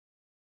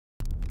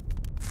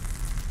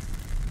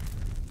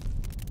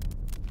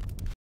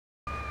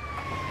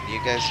You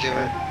guys do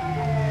it.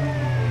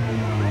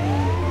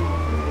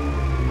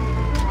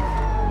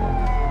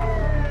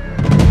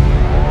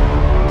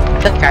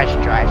 I think I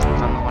should drive since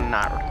I'm the one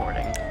not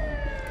recording.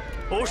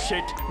 Oh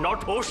shit,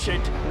 not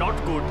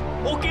good.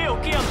 Okay,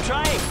 I'm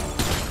trying.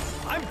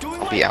 I'm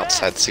doing I'll be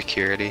outside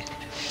security.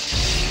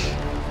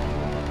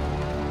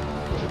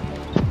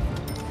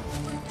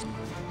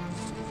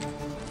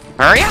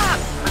 Hurry up!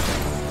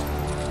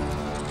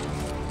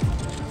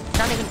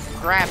 Not even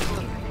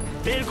grabbing.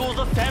 There goes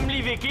a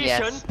family vacation.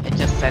 Yes, it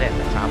just said it at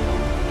the top.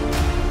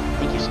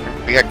 Thank you,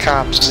 sir. We got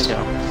cops. Here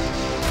we go.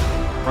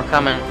 We're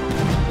coming.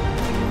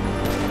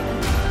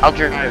 I'll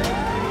drive.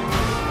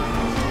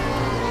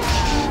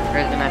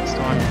 Where's the next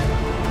one?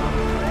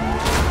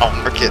 I'll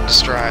mark it,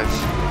 just drive.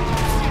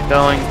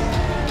 Going.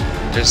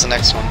 There's the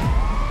next one.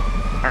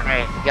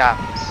 Alright, got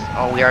this.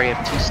 Oh, we already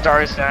have 2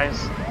 stars,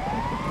 guys.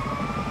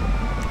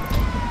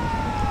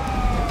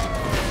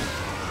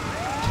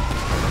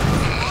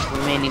 We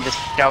may need to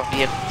scout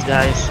vehicles,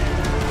 guys.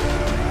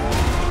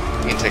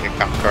 You can take a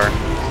cop car.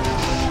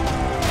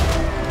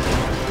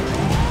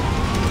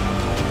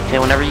 Okay,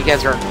 whenever you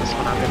guys are on this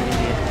one, I'm gonna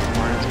need it.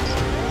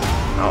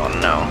 Oh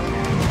no.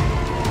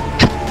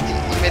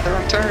 You made the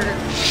wrong turn.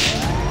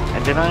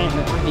 And did I?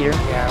 We're here.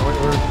 Yeah,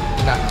 we're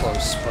not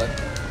close, but...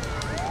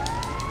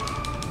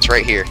 It's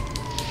right here.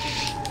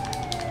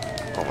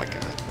 Oh my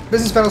god.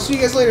 Business battle, see you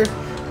guys later!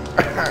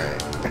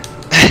 Alright.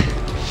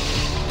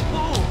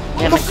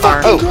 Yeah, the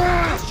car. Oh!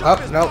 Oh,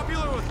 no.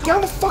 Get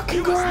on the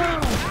fucking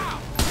ground!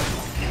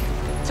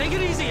 Take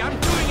it easy, I'm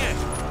doing it.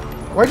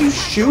 Why'd you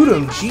shoot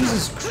him?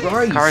 Jesus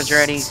Christ! Car's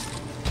ready.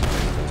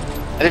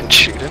 I didn't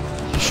shoot him.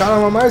 Shot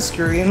him on my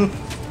screen.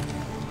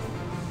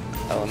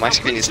 Oh, my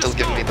screen is still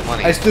giving me the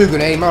money. I still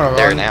gonna aim on him.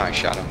 There, now I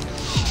shot him.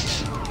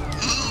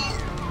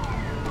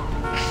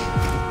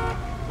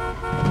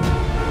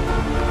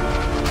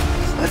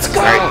 Let's go!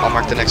 Alright, I'll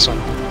mark the next one.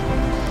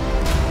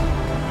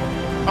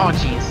 Oh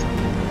jeez.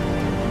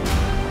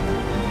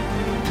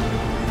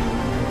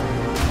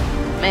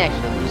 May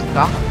actually lose the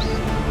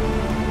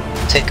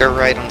cops. Take a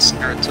right on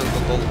Saratoga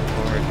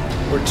Boulevard.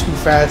 We're too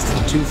fast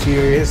and too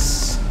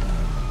furious.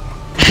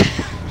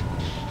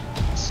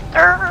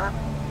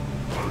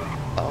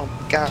 Oh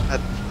my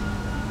god.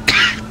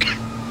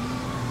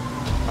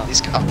 Oh, these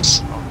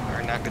cops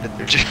are not good at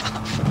their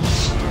job.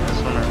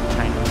 This one are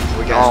kind of...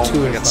 We got,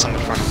 two we in got some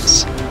in front of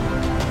us.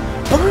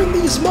 Burn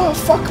these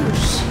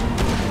motherfuckers!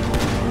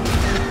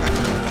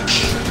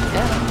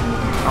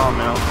 Oh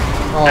no.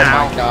 Oh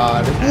Ow. my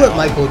god. Who let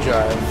Michael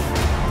drive?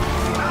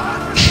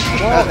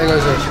 Oh, there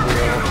goes our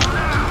wheel.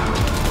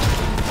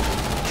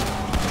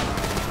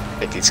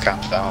 Take these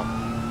cops out.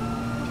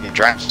 You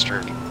drive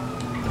straight.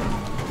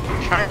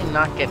 Trying to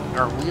not get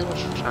our wheels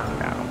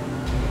shot out.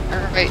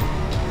 Alright.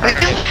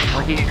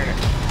 We're here.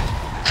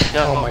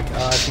 Go. Oh my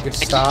god, if you could I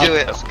stop. can do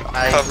it.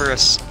 I'll cover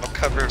us. I'll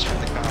cover us from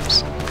the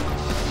cops.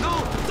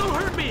 No, don't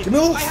hurt me. Give me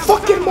all the I have a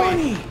fucking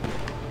family. money!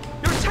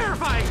 You're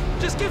terrifying.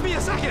 Just give me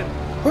a second.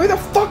 Hurry the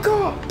fuck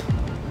up!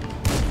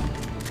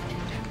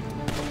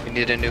 We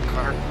need a new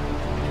car.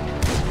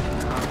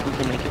 We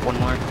can make it one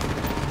more.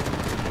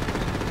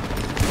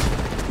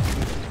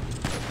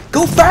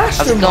 Go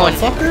faster, How's it going?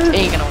 motherfucker!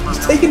 Taking a It's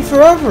while. taking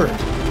forever!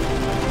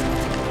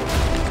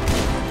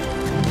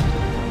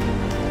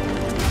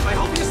 I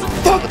hope you saw.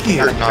 Fuck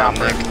you! No,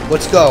 Nick.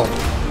 Let's go.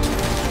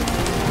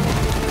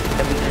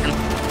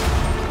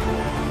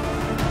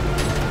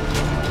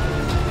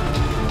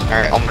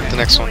 Alright, I'll mark the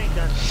next one.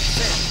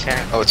 Okay.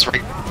 Oh, it's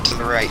right to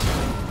the right.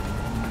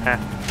 Okay.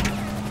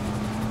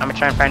 I'm gonna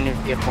try and find a new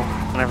vehicle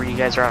whenever you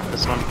guys are off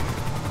this one.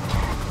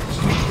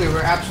 So basically,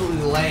 we're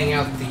absolutely laying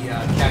out the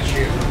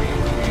cashier when we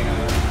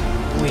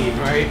leave,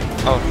 right?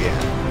 Oh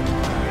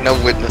yeah. No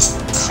witness.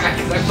 I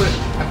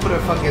put a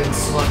fucking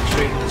slug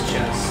straight in his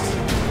chest.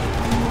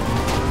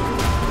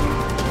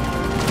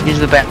 He's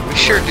the best. We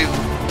sure do.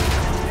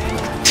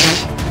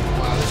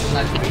 Wow, this is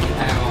not convenient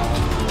at all.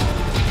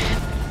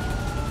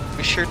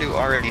 We sure do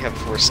already have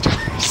 4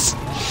 stars.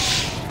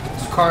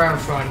 There's a car out in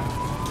front.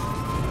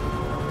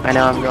 I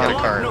know I'm We got a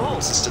going. car. No.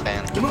 It's a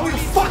sedan. Give me all your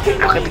fucking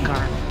Look at money! the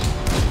car.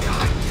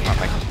 Oh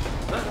my.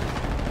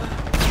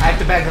 I have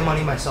to bag the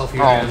money myself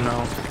here. Oh man.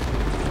 no.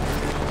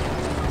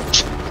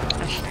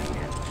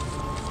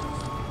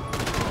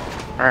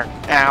 Alright.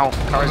 Ow. On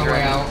Car's the way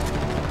ready. out.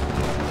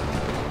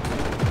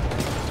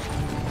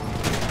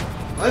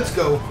 Let's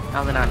go.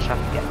 Now they're not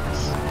trying to get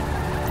this.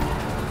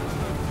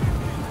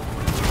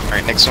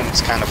 Alright, next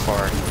one's kind of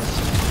far.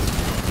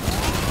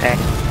 Okay.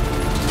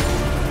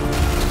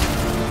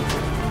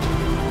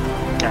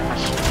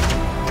 Gosh.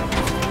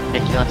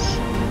 Ridiculous.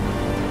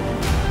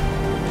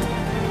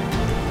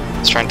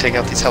 Let's try and take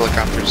out these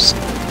helicopters.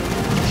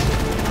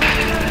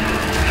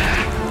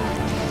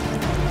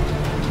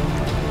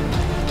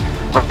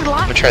 I'm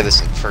gonna try this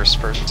in first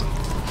person.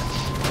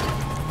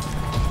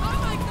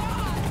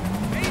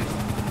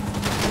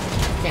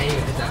 Can't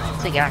even hit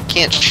that. So yeah,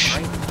 Can't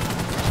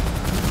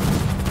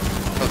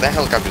Oh, that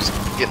helicopter's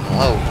getting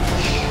low.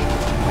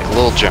 Like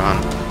Lil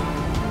John.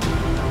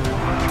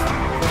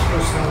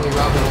 Personally,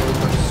 Robin only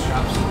puts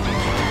shops in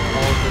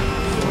all the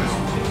stores.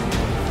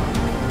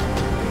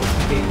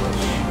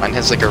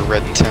 has like a red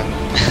tint.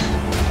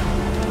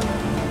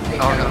 Hey,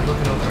 Oh, Karen, no. I'm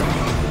looking over.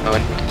 Oh,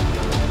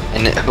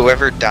 and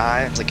whoever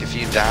dies, like if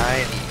you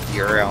die,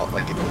 you're out.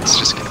 Like it's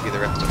just gonna be the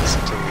rest of us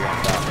until we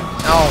all die.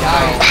 Oh,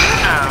 Die.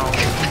 ow.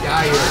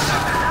 Die, you're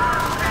not.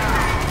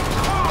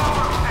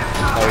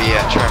 Oh yeah,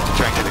 try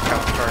and get a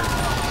cop car.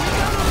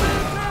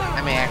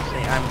 I mean,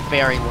 actually, I'm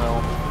very low.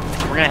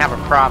 We're gonna have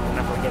a problem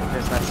if we get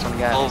this next one,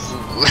 guys. Oh,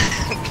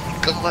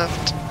 go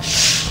left.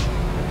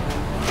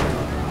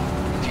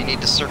 If you need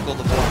to circle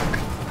the block,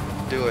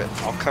 do it.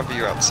 I'll cover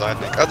you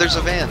outside, Nick. Oh, there's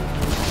a van.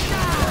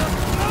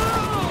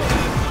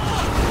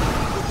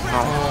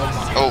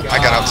 Oh, I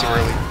got out too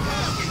early.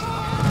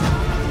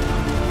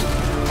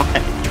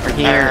 Okay, we're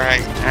here.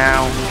 Alright.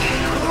 Ow.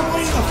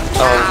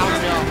 Oh,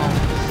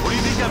 What do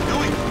you think I'm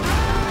doing?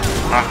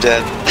 I'm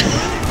dead.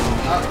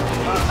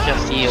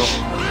 Just you.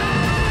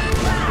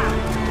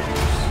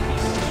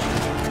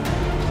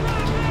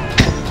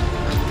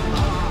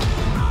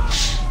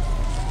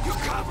 You're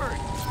covered.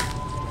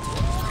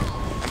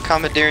 I'm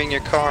commandeering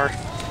your car.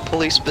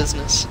 Police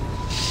business.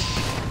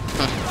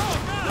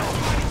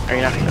 Are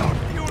you not going?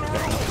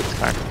 It's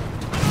fine.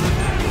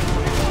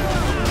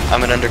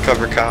 I'm an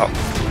undercover cop.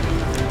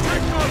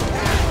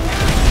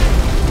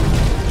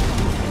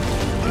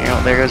 You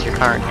know, there goes your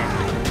car.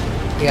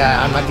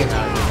 Yeah, I'm not getting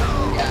out of here.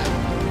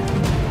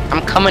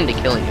 I'm coming to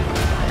kill you.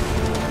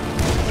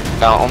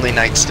 Only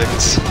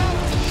nightsticks.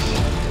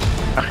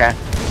 Okay.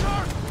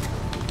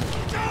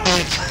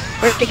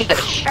 We're taking a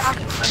shot.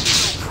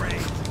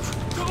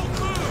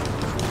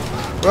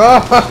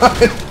 Run!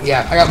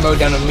 Yeah, I got mowed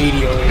down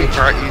immediately. We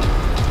brought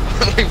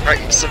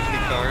you so many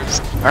cars.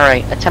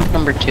 Alright, attempt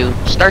number 2.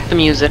 Start the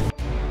music.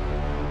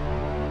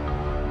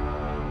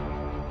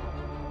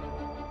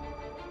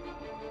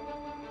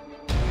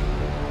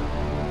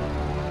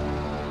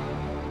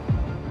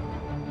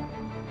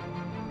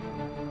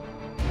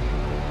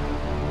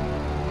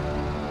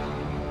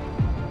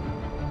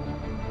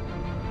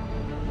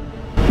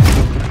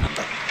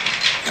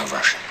 No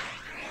rushing.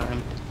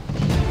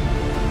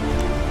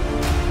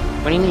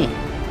 What do you mean?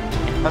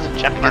 How's it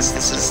check I mark? guess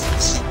this is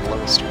the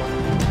lowest one.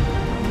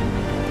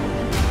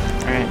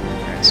 Alright.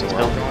 Alright, so Let's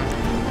where are go. we going?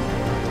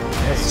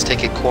 Let's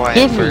take it quiet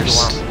Give me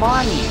first. your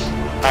money.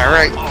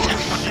 Alright. Oh,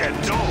 shit,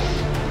 no.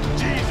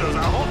 Jesus, I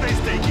hope they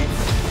stay in.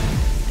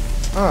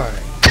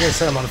 Alright, I'm gonna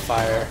set him on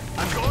fire.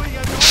 I'm going.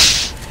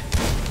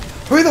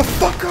 Hurry the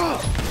fuck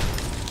up!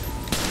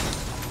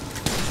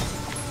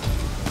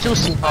 Too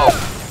slow.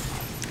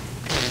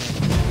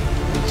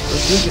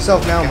 Do it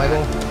yourself now,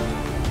 Michael.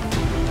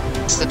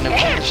 Said no I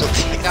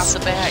casualties. got the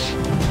bag. I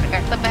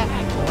got the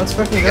bag. Let's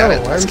fucking You go. got it.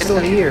 Why are Let's we get still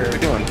it. here? What are we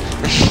doing?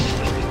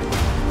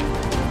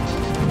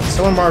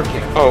 Someone mark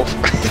it. Oh.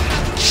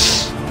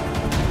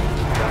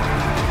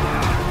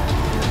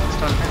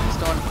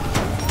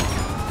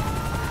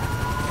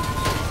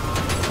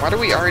 Why do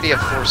we already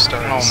have 4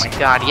 stars? Oh my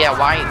god, yeah,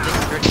 why? This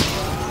is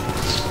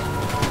ridiculous.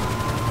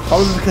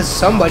 Probably because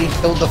somebody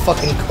killed the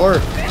fucking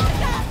corpse.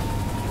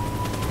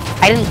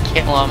 I didn't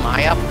kill him,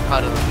 I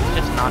upcut him. He's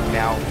just knocked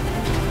out.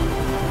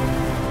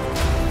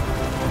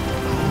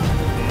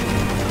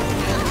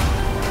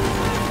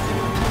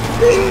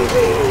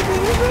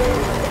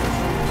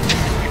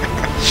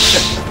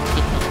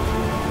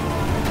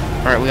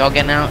 Alright, we all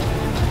getting out?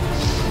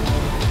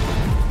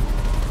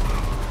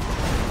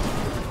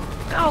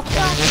 Oh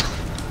god!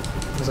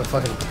 It was a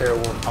fucking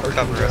terrible I'll parking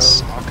cover job.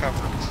 us. I'll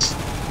cover us.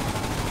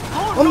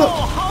 Oh On the, no,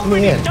 how on the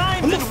many end.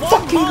 times On the in one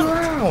fucking month?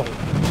 ground.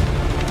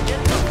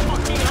 Get the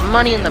fucking out.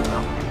 Money in the...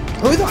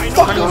 Hurry the I know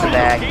fuck Money in the up.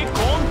 bag. Okay,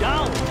 calm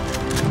down.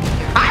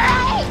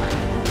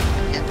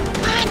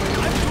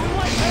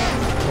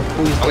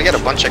 Please, Oh, we got a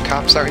bunch of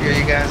cops out here,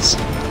 you guys.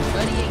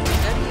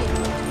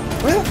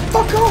 hurry the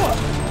fuck up.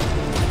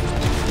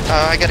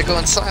 I gotta go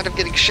inside. I'm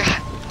getting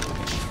shot.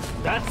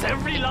 That's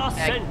every last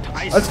cent.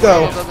 I Let's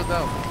swear. go.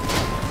 Go.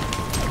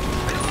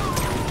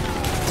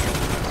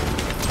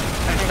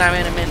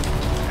 I'm in.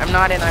 I'm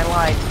not in, I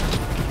lied.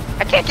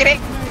 I can't get in!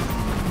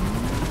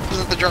 This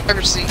is the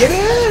driver's seat. Get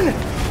in!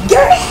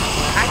 Get in!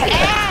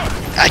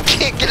 I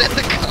can't get in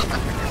the car.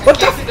 What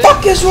the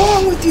fuck is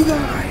wrong with you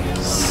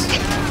guys?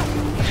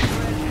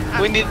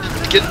 We need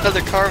to get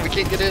another car. We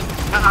can't get in.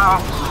 Oh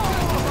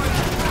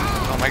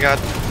my god.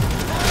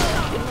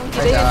 I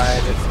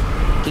died.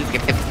 Please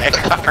get in that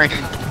car and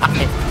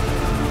die.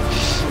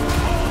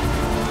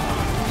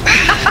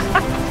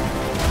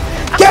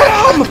 Get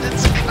him!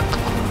 Let's go.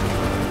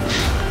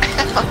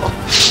 Ow.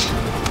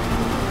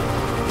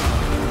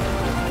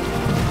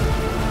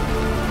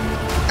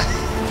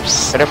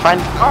 Better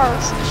find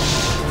cars.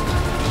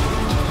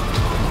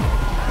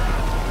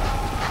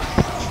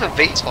 This is a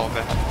baseball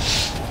bat.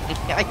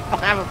 I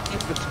don't have a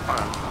place to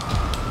spawn.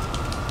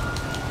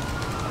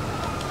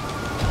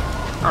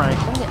 Alright,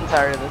 I'm getting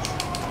tired of this.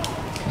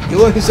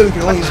 You only said we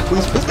can only use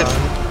police baton.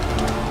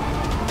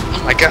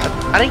 Oh my god.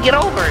 I didn't get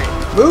over it.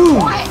 Move!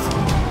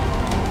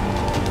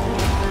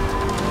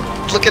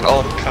 Look at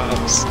all the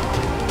cops.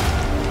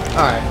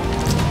 Alright.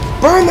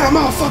 Burn that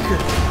motherfucker!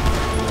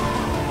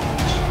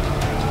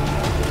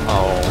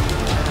 Oh.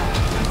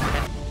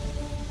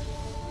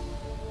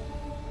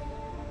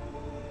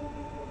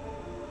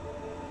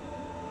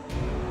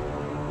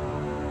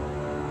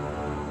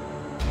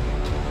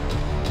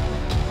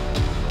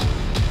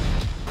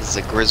 It's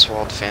a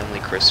Griswold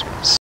family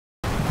Christmas.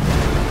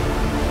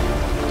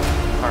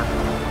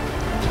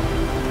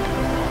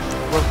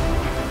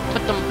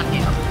 Put the money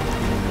up.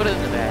 Put it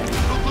in the bag.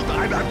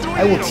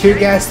 I will tear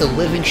gas the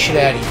living shit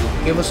out of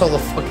you. Give us all the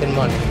fucking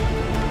money.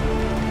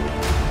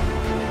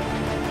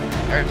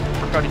 Or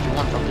work out if you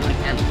want, I'll do it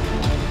again.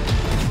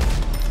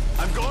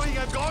 I'm going.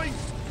 I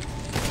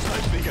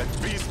think I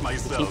beast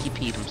myself. I think he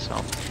peed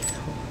himself.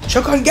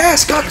 Choke on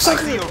gas, See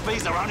cocksucker! your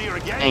face around here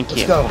again? Thank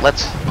Let's you. go.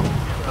 Let's.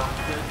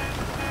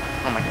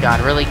 Oh my god,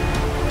 really?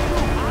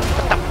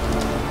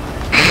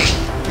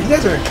 You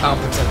guys are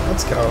incompetent.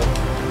 Let's go.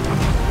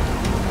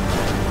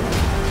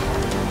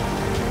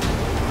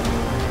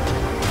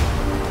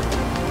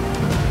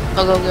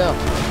 Go, go, go.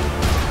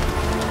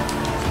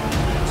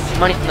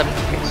 Money in the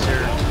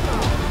picture.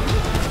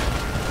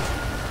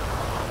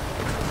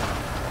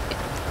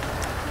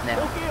 Now.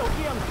 Okay,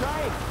 I'm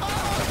trying.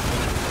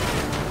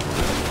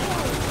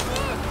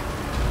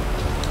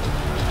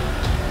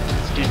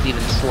 This dude's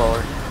even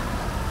slower.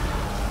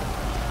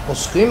 Well,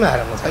 scream at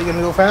him. That's how you're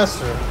gonna go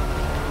faster.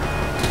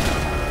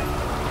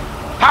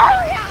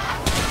 Hurry up!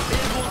 It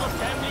was a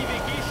family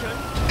vacation.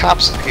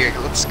 Cops are here,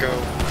 let's go.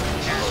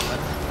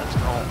 Let's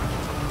roll.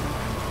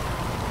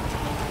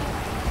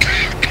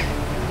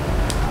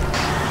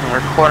 We're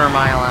a quarter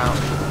mile out.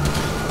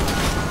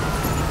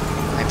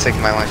 I take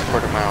my life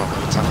quarter mile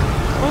at a time.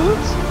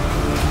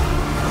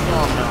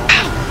 Oh no.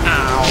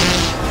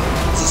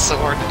 Ow. This is so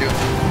hard to do.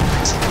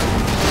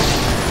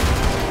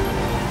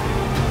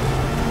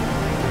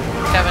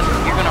 Kevin,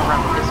 you're gonna run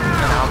with this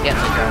and I'll get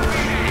the gun.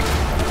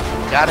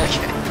 Got it?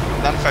 Okay.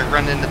 Not if I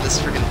run into this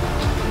friggin'...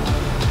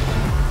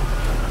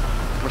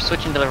 We're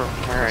switching to the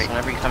Alright.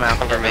 whenever you come out,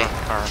 Cover me. the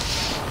car.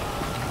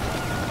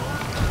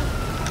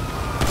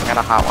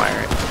 Gotta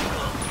hotwire it.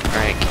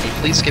 Alright, can you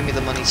please give me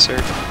the money, sir?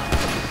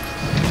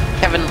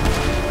 Kevin,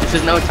 this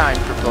is no time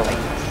for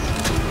bullying.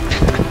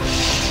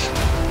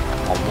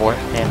 Oh boy.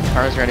 And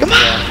car's ready to go.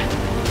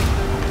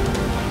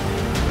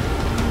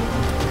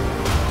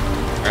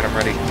 Alright, I'm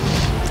ready.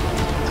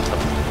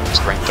 It's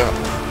cranked up.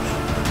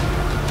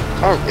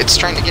 Oh, it's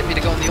trying to get me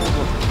to go in the old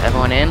one.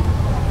 Everyone in?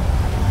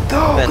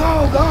 Go, Ben.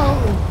 go, go!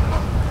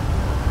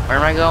 Where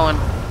am I going?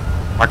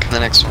 Mark the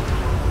next one.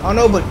 Oh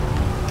no, but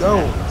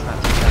go.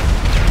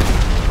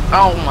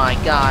 Oh my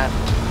god.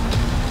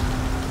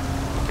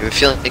 I have a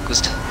feeling Nick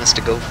was telling us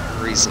to go for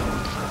a reason.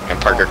 And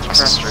park across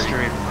the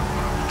street.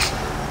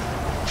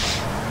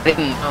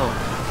 Didn't know.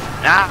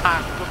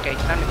 Ah, okay,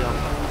 time to go.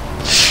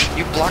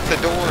 You blocked the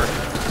door.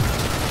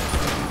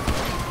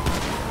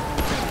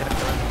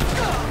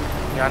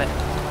 Got it?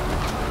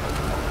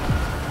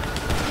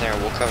 There,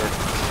 we'll cover.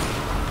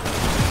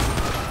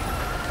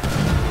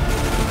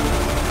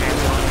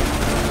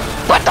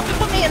 What the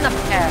put me in the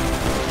bag?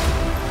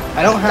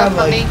 I don't have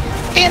like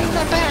in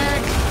the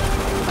bag.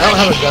 I don't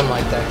have a gun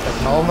like that,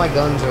 Kevin. All of my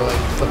guns are like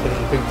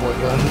fucking big boy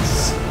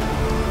guns.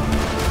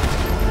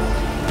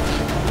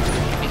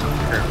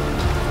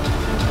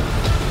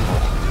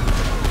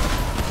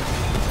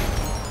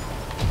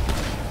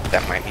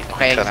 That might need to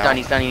Okay, cut out.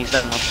 he's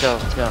done. Let's go.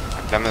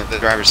 I'm in the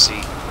driver's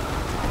seat.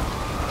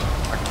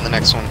 Mark the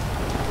next one.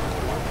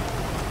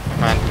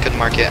 Come on, couldn't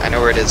mark it. I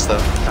know where it is though.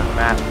 It's on the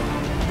map.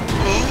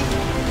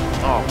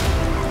 Oh.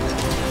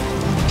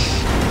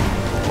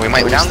 We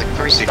might We're lose down the to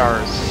 3 seat.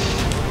 stars.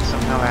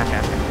 Somehow that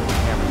happened.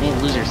 Yeah, we need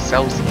losers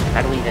so soon.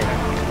 How do we do that?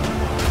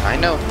 I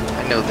know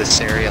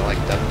this area like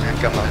the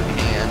back of my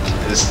hand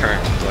is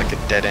turned like a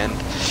dead end.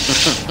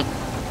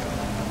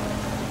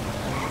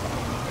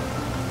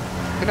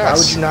 Who knows? Why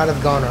would you not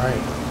have gone right?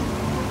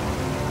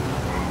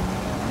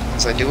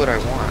 Because I do what I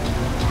want.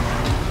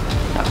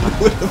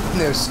 Would have been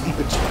there so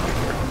much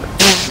longer.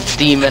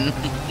 Demon.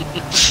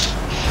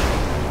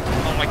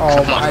 Oh my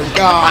Oh my Why don't you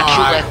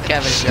god! let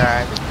Kevin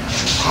drive?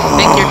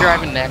 Nick, you're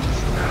driving next.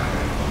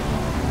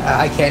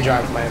 I can't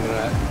drive with my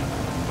internet.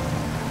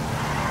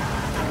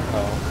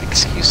 Oh,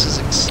 excuses.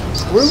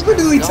 We're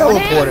literally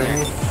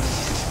teleporting.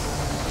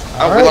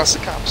 Oh, we Alright. lost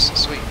the cops.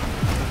 Sweet.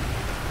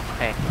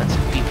 Okay, let's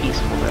be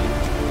peaceful then.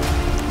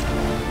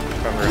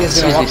 Cover You guys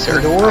us. gonna walk Excuse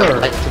me, through the sir. door? I'd Or?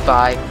 like to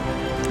buy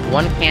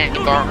 1 can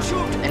of bar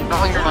Shoot. and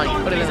all your money.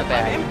 Put it in the I'm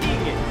bag.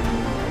 emptying it.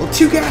 Well,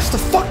 two gas the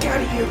fuck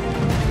out of you!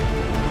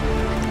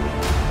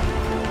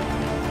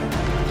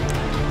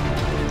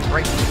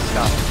 Right to the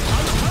stuff.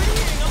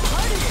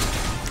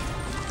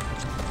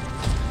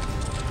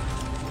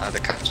 The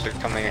cops are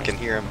coming. I can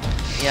hear them.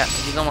 Yeah,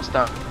 he's almost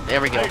done.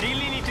 There we go. I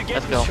really need to get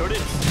Let's go.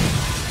 insurance.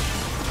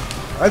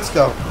 Let's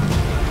go.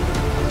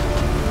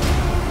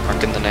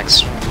 Marking the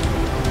next one.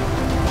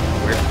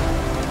 Where?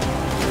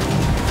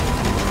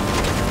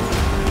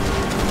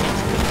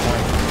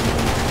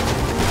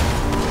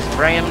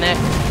 Spray him, Nick.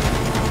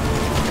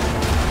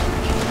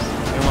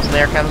 You almost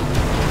there, Kevin?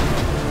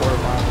 Quarter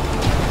mile.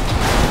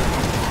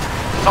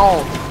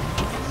 Oh!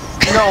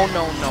 No.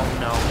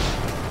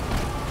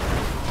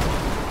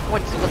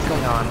 What's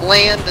going on?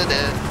 Landed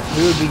it.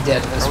 We would be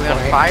dead at this Are we point.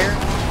 on fire?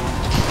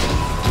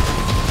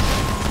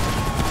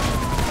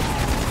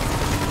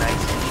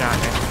 Nice shot,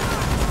 man.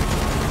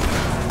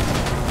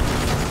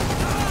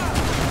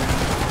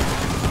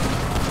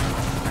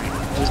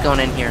 just going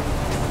in here.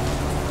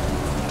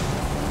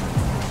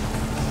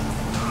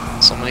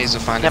 Someone needs to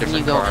find a Kevin, you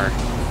different go car. in.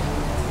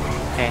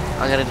 Okay,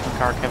 I got a different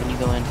car. Kevin, you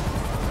go in.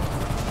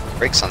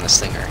 Brakes on this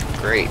thing are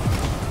great.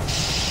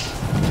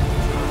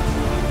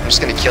 I'm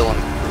just gonna kill him.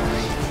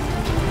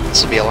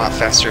 This will be a lot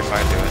faster if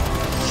I do it.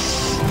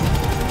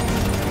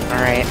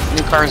 Alright,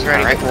 new car's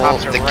ready. Alright, well,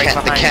 Cops are the right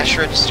cash behind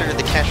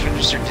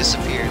register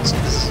disappeared, so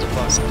this is the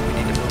bus that we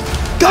need to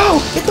move. Go!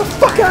 Get the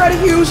fuck out of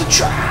here! It was a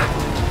trap!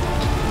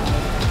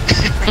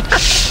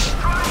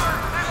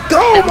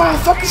 Go,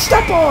 motherfucker!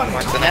 Step on it!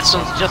 Mark the The next next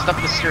one. one's just up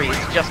the street.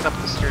 It's just up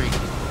the street.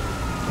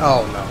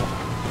 Oh no.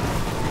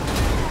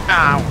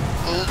 Ow.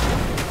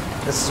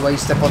 This is why you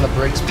step on the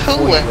brakes before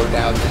you go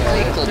down the hill.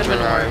 Vehicle Could've been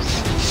drive.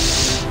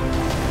 worse.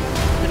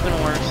 Could've been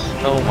worse.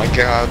 Oh my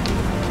god.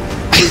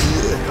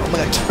 I'm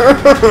gonna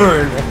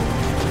turn!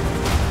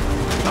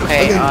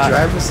 Okay, I'm gonna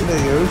drive us into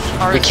the ocean.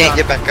 car We is can't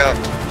done. get back up.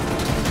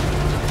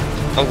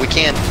 Oh, we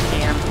can.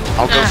 Can.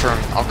 I'll go for him.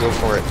 I'll go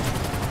for it.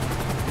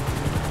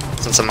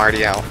 Since I'm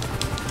already out.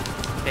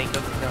 Okay,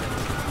 go.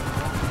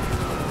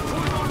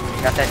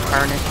 Got that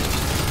carnage.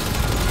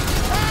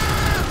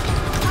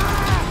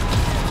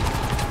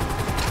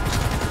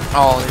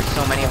 Oh, there's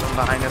so many of them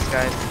behind us,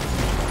 guys.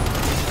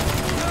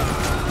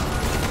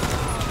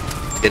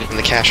 Get in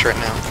the cash right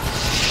now.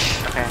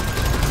 Okay,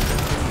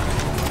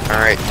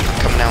 Alright,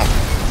 I'm coming out.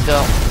 let's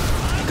go.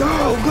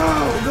 Go, go,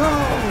 go!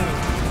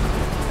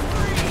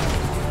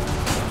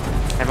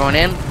 Everyone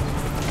in?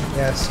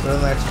 Yes, go to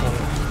the next one.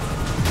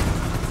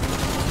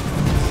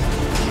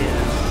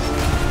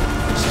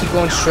 Yeah. Just keep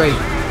going straight.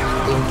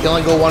 You can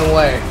only go one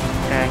way.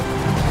 Okay.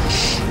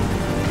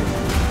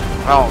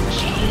 Oh,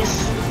 jeez.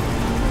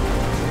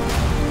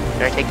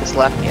 Did I take this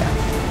left? Yeah.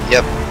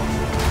 Yep.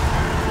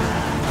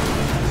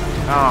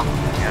 Oh,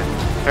 yeah.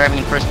 Driving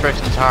in first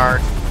person is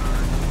hard.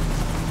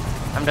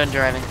 I'm done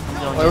driving. I'm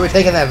going. Where are we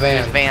taking that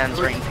There's van? vans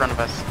right in front of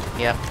us.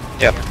 Yep.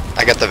 Yep.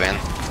 I got the van.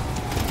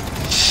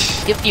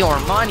 Give your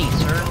money,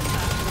 sir.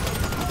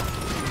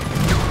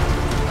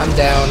 I'm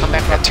down. Come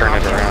back I'll up. turn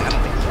it around.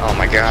 Oh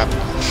my god.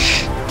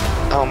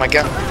 Oh my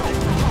god.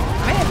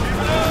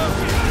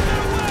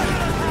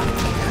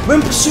 We're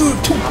in pursuit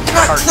of two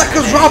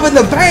cocksuckers Park. robbing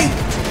the bank!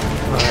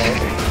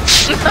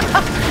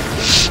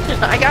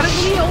 I got his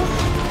wheels.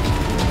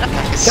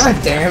 God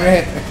damn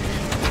it!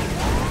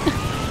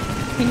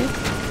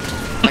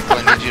 Michael,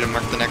 I need you to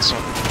mark the next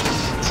one.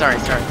 Sorry.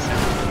 God.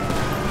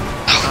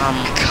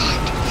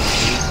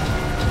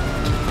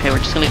 Okay, we're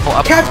just gonna go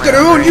up. Captain, and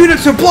our around, own right?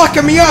 units are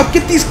blocking me up!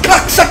 Get these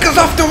cocksuckers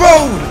off the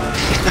road!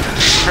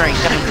 Sorry,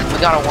 Kevin, we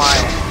got a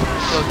while.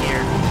 Go here.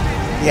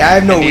 Yeah, I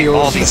have no I need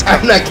all wheels. these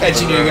I'm not cocksuckers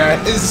catching you on the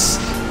road. guys.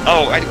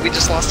 Oh, we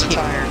just lost a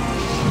tire.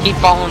 Keep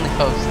following the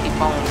coast. Keep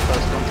following the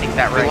coast. Don't take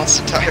that We right.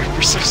 lost a tire.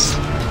 We're so slow.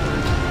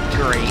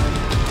 Great.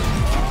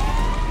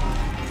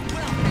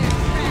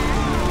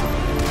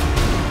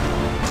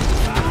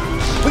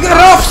 We got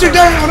an officer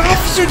down!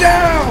 Officer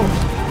down!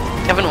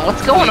 Kevin,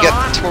 what's going We got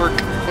on? the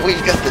torque.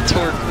 We've got the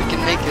torque. We can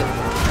make it.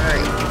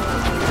 Alright.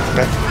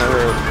 Back on the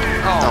road.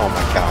 Oh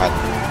my god.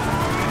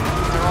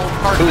 They're all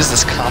parked. Who is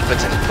this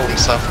competent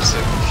police officer?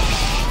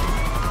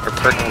 Our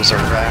partner was a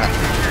rat.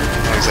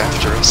 Now he's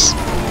after us.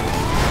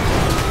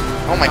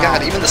 Oh my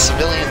god, even the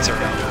civilians are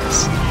around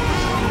us.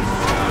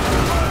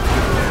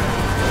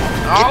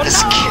 Oh, Get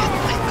this no! kid,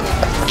 Michael.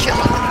 Kill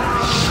him.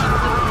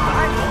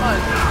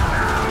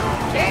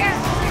 Yes!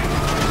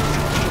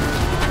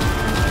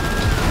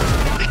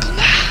 Michael,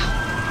 now!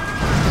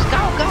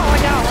 Go, I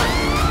got one.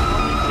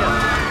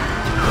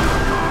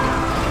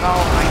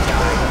 Oh my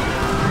god.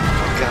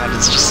 Oh god,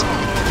 it's just...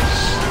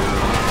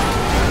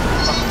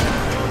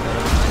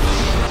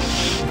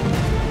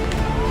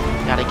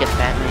 Gotta get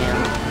that man.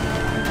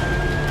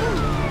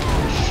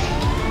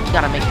 You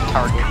gotta make a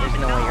target. There's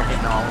no way you're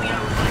hitting all of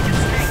them.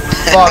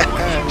 Fuck.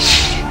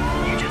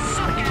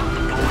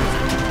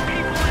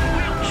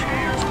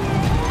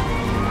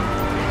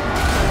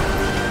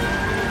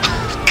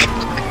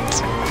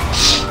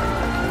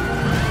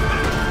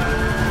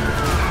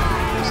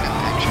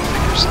 Action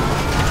figures.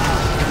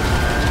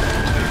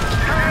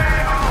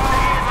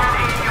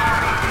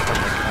 Oh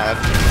my god,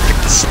 pick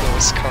the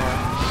slowest car.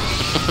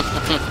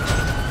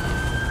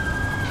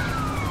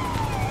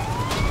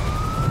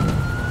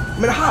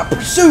 I'm in a hot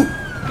pursuit!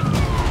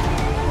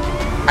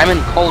 I'm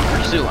in cold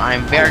pursuit.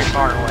 I'm very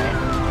far away.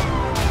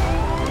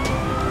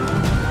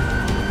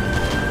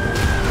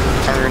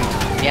 Turn.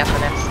 We at the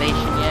next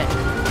station yet?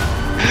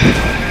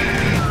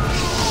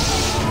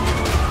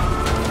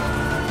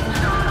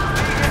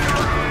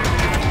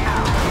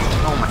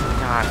 Oh my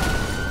god.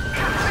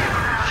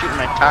 Shooting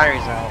my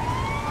tires out.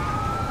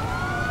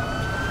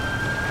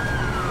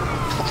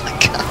 Oh my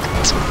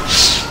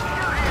god.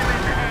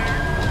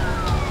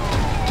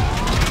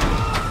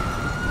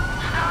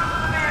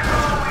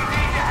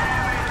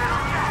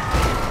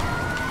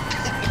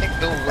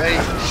 No way.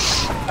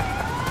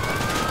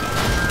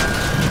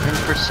 In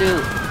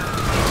pursuit.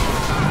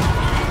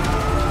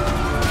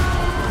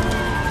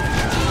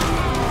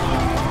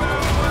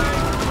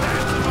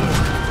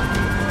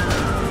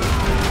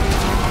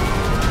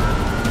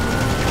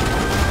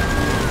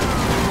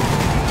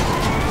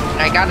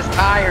 got his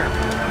tire.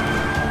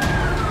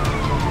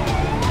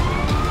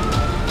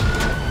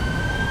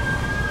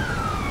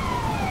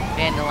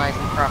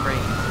 Vandalizing property.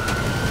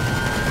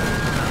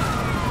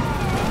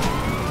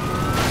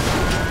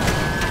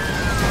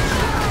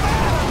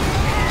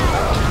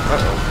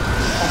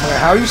 Oh my god,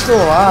 how are you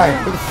still alive?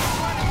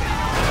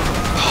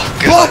 Oh,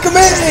 Block him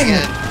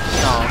in!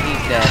 No, he's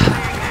dead.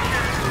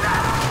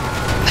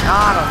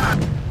 Got him.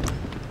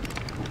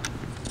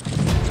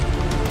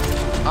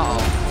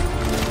 Uh-oh.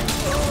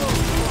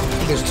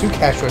 There's 2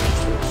 cash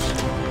registers.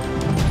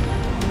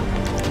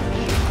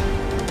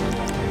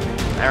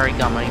 I already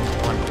got my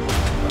one.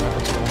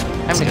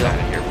 I'm Let's gonna get go. out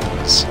of here,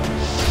 boys.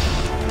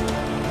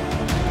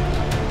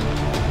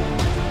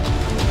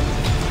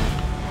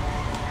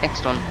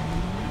 Next one.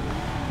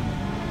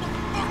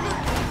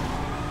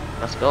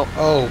 Let's go.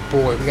 Oh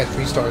boy, we got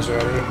 3 stars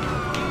already.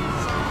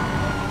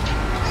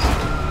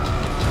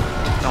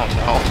 Oh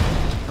no.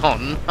 Oh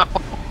no.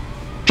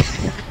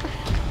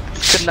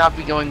 This could not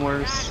be going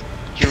worse.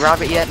 Did you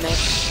rob it yet, Nick?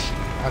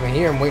 I'm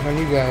here, I'm waiting on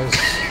you guys.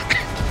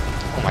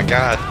 Oh my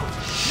god.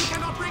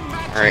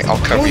 Alright, I'll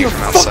cover All you your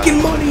from outside.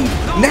 fucking money!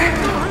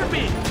 Now! Hurt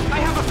me! I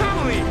have a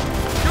family!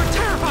 You're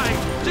terrifying!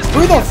 Just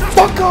Hurry the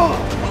fuck up!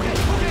 Okay,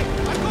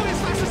 I'm going as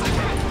fast as I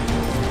can!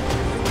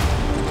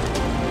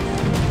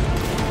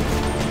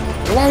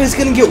 Why is it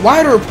gonna get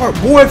wider apart,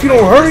 boy, if you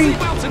don't hurry? Sleep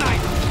well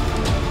tonight!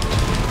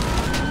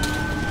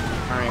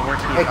 Alright, we're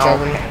Hey, keeping. Oh,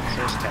 Kevin. okay,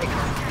 so it's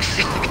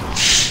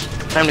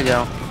Time to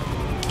go.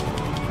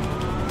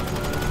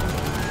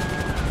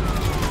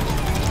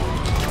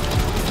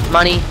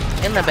 Money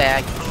in the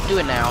bag. Do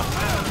it now.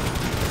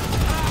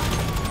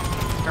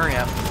 Hurry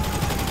up.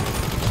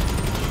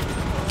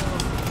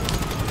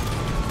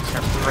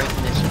 Start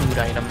breaking his food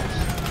items.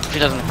 If he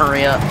doesn't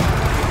hurry up.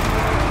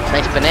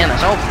 Nice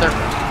bananas. Oh, they're...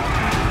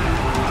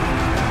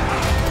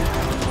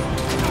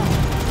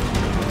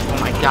 Oh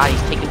my god,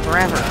 he's taking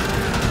forever.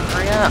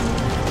 Hurry up.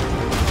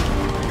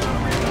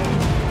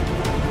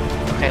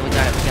 Okay, we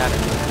got it, we got it.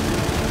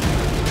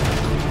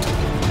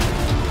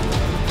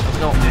 Let's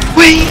go.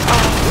 Wait!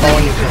 Oh,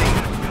 you can.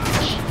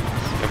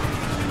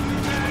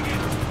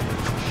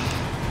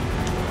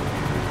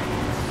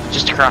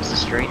 Just across the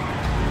street.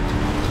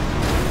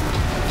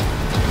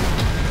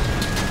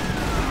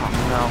 Oh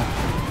no.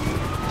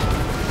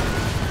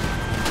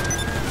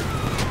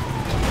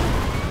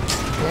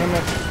 Damn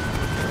it.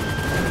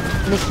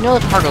 Nick, you know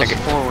the car goes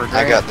forward,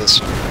 right? I got this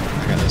one. I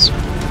got this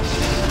one.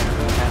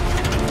 Okay.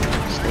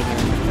 Stay in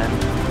then.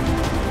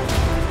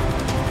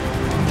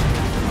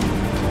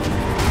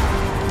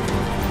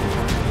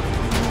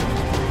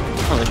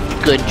 Oh, a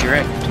good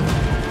drift. I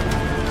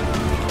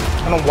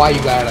don't know why you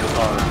got out of the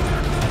car.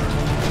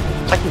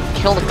 I can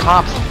kill the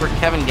cops before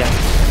Kevin gets.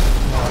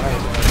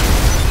 Alright.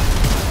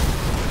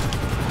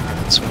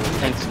 This one.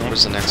 Thanks, Nick.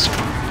 Where's the next one?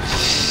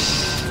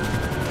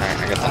 Alright,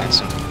 I got the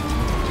next one.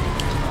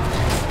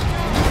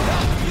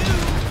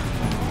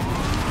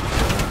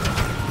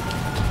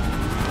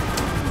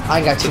 I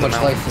ain't got too To the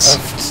much life mountains.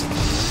 left.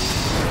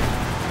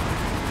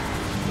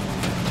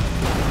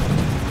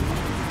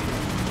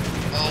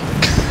 Oh,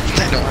 I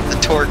don't have the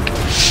torque.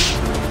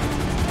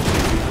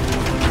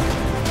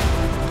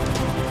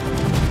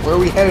 Where are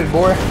we headed,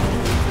 boy?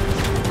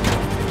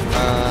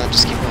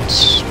 Just keep going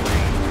straight.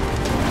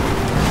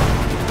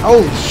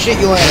 Holy shit,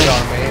 you landed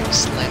on me.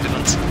 Just landed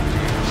on something.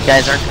 You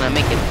guys aren't gonna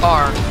make it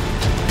far.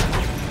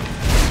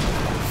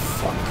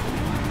 Fuck.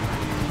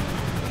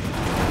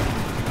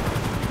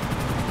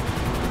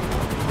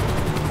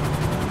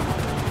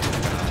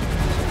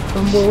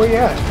 Boy, where you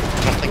at? I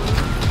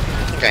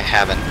think I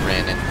haven't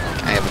ran in.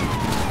 Like, I haven't.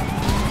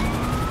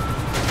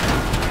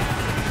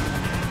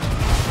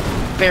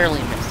 Barely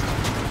missed.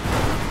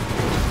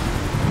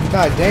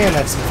 God damn,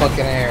 that's some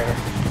fucking air.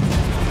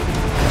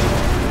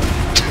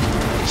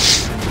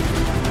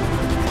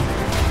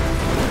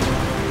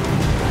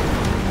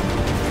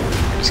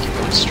 Just keep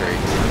going straight.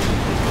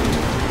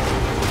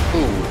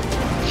 Ooh,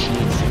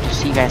 jeez, I just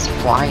see you guys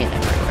flying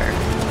everywhere.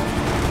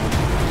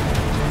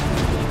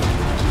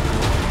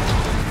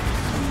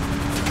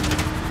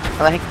 I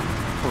like this.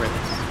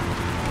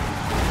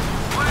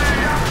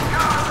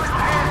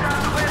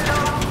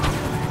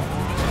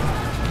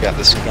 Got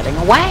this one. Getting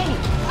away!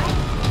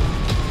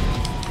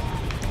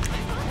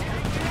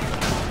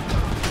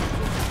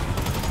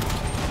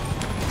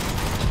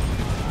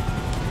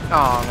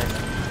 Oh, man.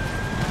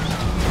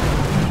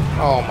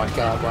 Oh my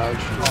god, why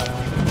would you do that?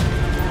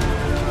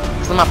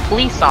 'Cause I'm a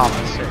police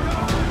officer.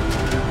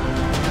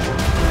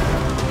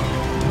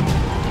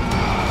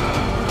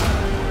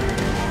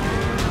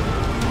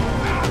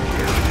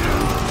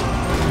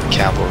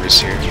 Cavalry's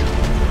here.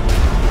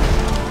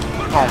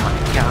 Oh my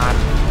god.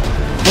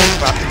 I'm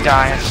about to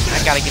die. I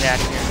gotta get out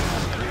of here.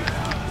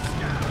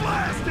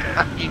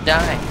 How did you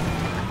die?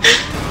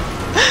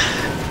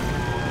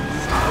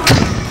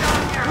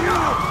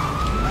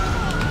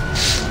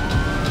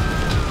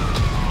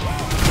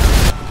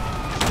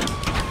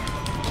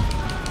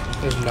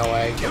 There's no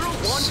way I get You're a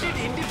this. wanted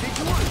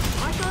individual.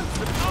 I can't...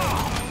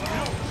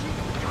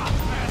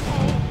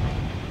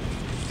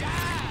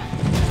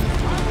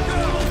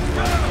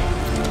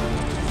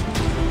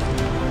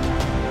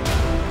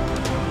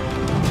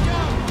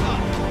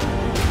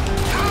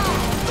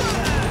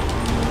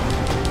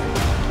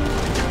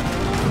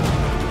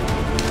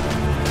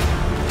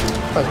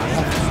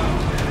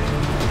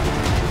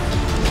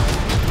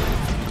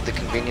 The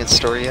convenience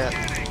store yet?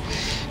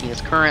 He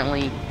is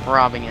currently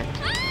robbing it.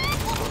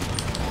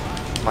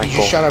 You Michael.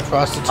 just shot a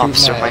prostitute in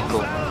Officer the head.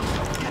 Michael.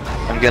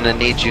 I'm gonna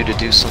need you to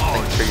do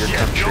something for your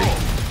country.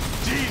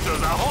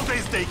 Jesus, a whole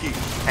day's taking.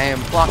 I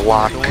am blocking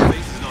Block. the door.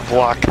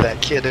 Block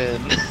that kid in.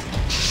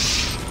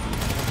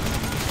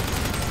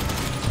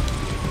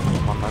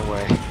 I'm on my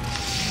way.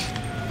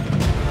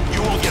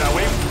 You won't get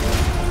away.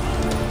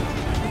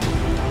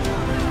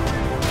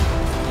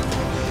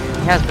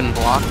 He has been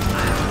blocked.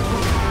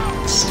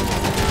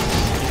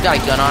 He's got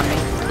a gun on me.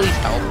 Please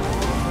help.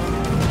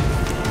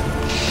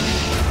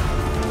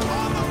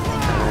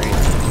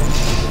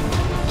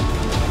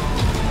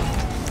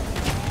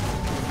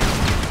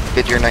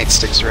 Get your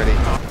nightsticks ready.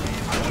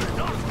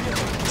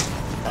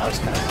 That was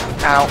kind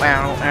of... Ow,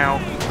 ow, ow.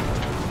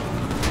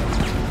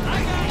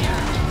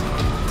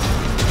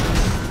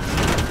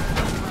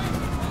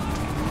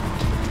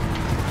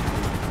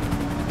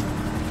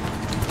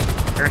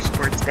 Air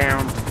squirt's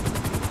down.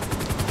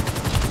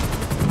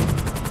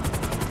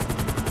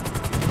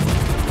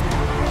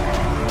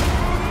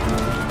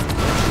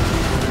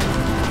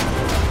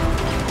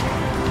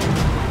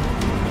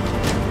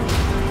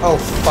 Oh,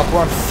 fuck,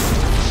 we're on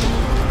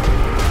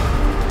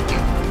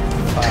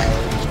fire.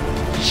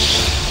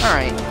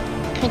 Alright.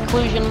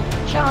 Conclusion,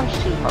 challenge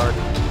too hard.